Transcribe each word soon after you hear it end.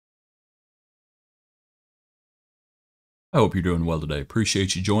I hope you're doing well today.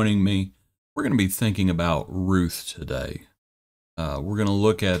 Appreciate you joining me. We're going to be thinking about Ruth today. We're going to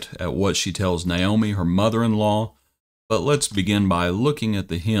look at what she tells Naomi, her mother-in-law, but let's begin by looking at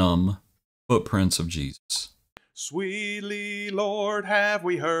the hymn, Footprints of Jesus. Sweetly, Lord, have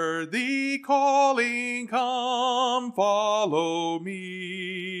we heard thee calling, come, follow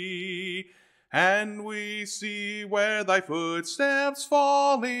me. And we see where thy footsteps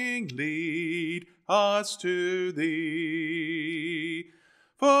falling lead us to thee.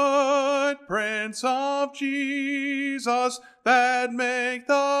 Footprints of Jesus that make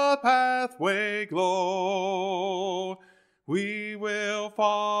the pathway glow. We will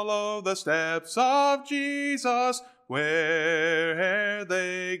follow the steps of Jesus where'er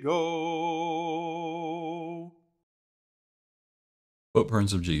they go.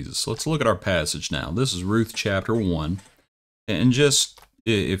 Footprints of Jesus. Let's look at our passage now. This is Ruth chapter 1. And just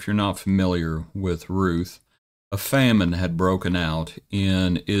if you're not familiar with Ruth, a famine had broken out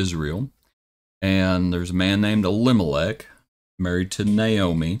in Israel. And there's a man named Elimelech, married to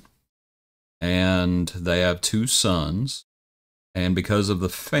Naomi. And they have two sons. And because of the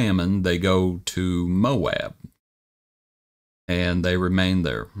famine, they go to Moab. And they remain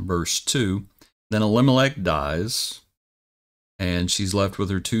there. Verse 2, then Elimelech dies, and she's left with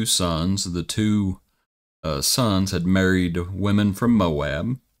her two sons. The two sons had married women from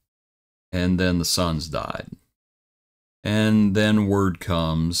Moab, and then the sons died. And then word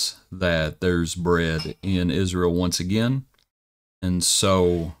comes that there's bread in Israel once again. And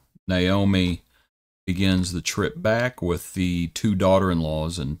so Naomi begins the trip back with the two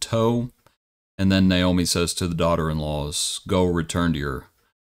daughter-in-laws in tow, and then Naomi says to the daughter-in-laws, "Go, return to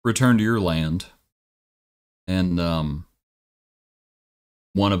your land." And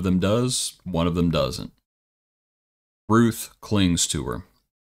one of them does, one of them doesn't. Ruth clings to her.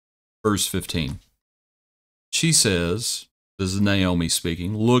 Verse 15. She says, this is Naomi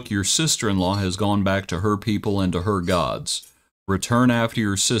speaking, "Look, your sister-in-law has gone back to her people and to her gods. Return after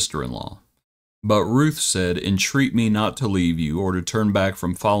your sister-in-law." But Ruth said, "Entreat me not to leave you, or to turn back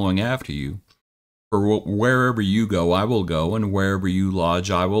from following after you. For wherever you go, I will go, and wherever you lodge,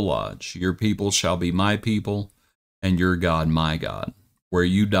 I will lodge. Your people shall be my people, and your God my God. Where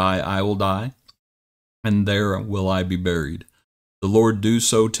you die, I will die, and there will I be buried. The Lord do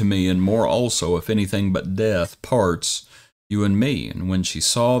so to me, and more also, if anything but death parts you and me." And when she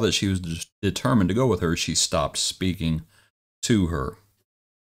saw that she was determined to go with her, she stopped speaking to her.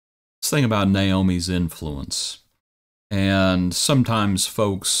 This thing about Naomi's influence. And sometimes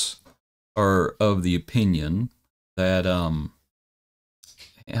folks are of the opinion that, and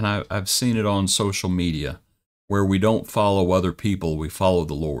I've seen it on social media, where we don't follow other people, we follow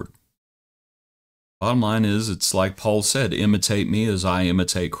the Lord. Bottom line is, it's like Paul said, imitate me as I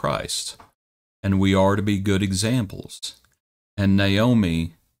imitate Christ. And we are to be good examples. And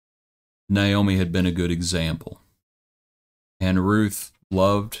Naomi had been a good example. And Ruth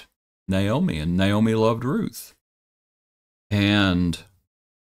loved Naomi, and Naomi loved Ruth. And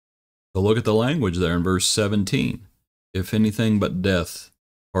to look at the language there in verse 17, if anything but death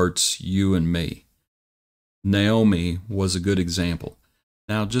parts you and me. Naomi was a good example.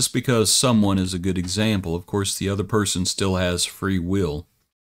 Now, just because someone is a good example, of course, the other person still has free will.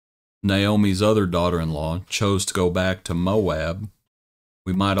 Naomi's other daughter-in-law chose to go back to Moab.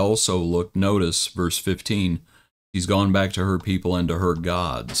 We might also notice verse 15, she's gone back to her people and to her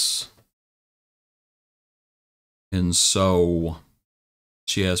gods. And so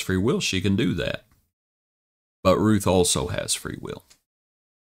she has free will. She can do that. But Ruth also has free will.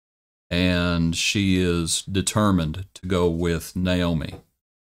 And she is determined to go with Naomi.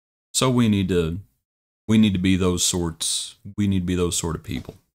 So we need to be those sorts. We need to be those sort of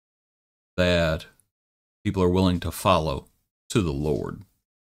people that people are willing to follow to the Lord,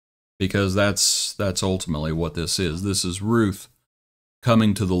 because that's ultimately what this is. This is Ruth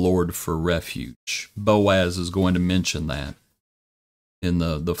coming to the Lord for refuge. Boaz is going to mention that in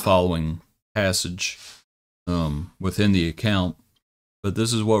the following passage within the account. But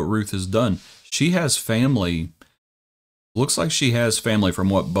this is what Ruth has done. She has family. Looks like she has family from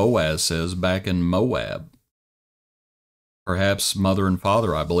what Boaz says back in Moab. Perhaps mother and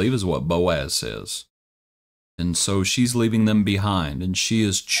father, I believe, is what Boaz says. And so she's leaving them behind, and she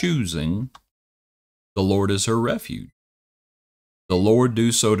is choosing the Lord as her refuge. The Lord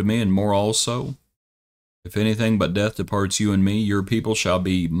do so to me, and more also. If anything but death departs you and me, your people shall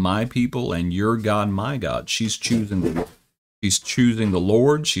be my people, and your God my God. She's choosing the Lord. She's choosing the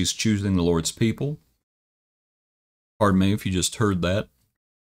Lord. She's choosing the Lord's people. Pardon me if you just heard that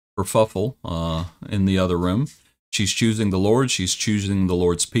kerfuffle in the other room. She's choosing the Lord. She's choosing the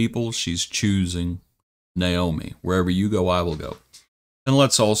Lord's people. She's choosing Naomi. Wherever you go, I will go. And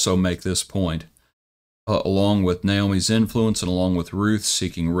let's also make this point, along with Naomi's influence and along with Ruth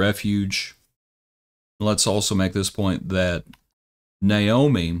seeking refuge, let's also make this point that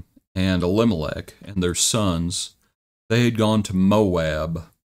Naomi and Elimelech and their sons, they had gone to Moab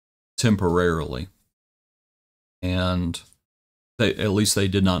temporarily. And at least they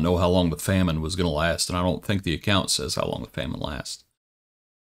did not know how long the famine was going to last. And I don't think the account says how long the famine lasts.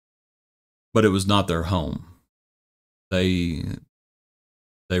 But it was not their home. They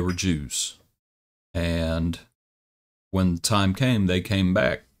were Jews. And when the time came, they came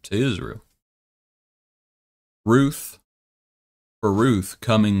back to Israel. For Ruth,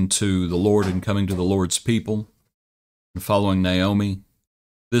 coming to the Lord and coming to the Lord's people and following Naomi,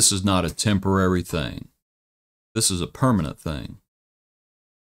 this is not a temporary thing. This is a permanent thing.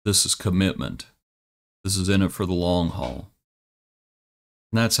 This is commitment. This is in it for the long haul.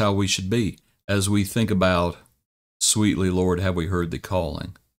 And that's how we should be as we think about, sweetly, Lord, have we heard thee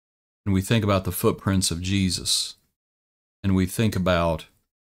calling? And we think about the footprints of Jesus. And we think about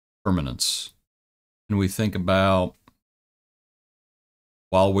permanence. And we think about,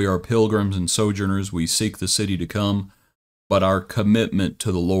 while we are pilgrims and sojourners, we seek the city to come, but our commitment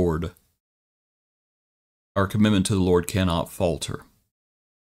to the Lord cannot falter.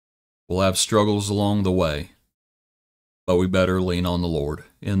 We'll have struggles along the way, but we better lean on the Lord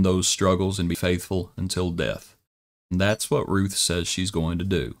in those struggles and be faithful until death. And that's what Ruth says she's going to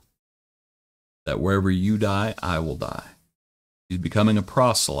do. That wherever you die, I will die. She's becoming a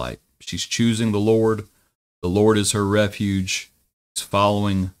proselyte. She's choosing the Lord. The Lord is her refuge. She's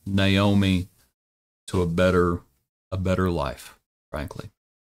following Naomi to a better life, frankly.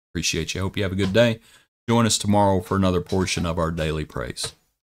 Appreciate you. Hope you have a good day. Join us tomorrow for another portion of our daily praise.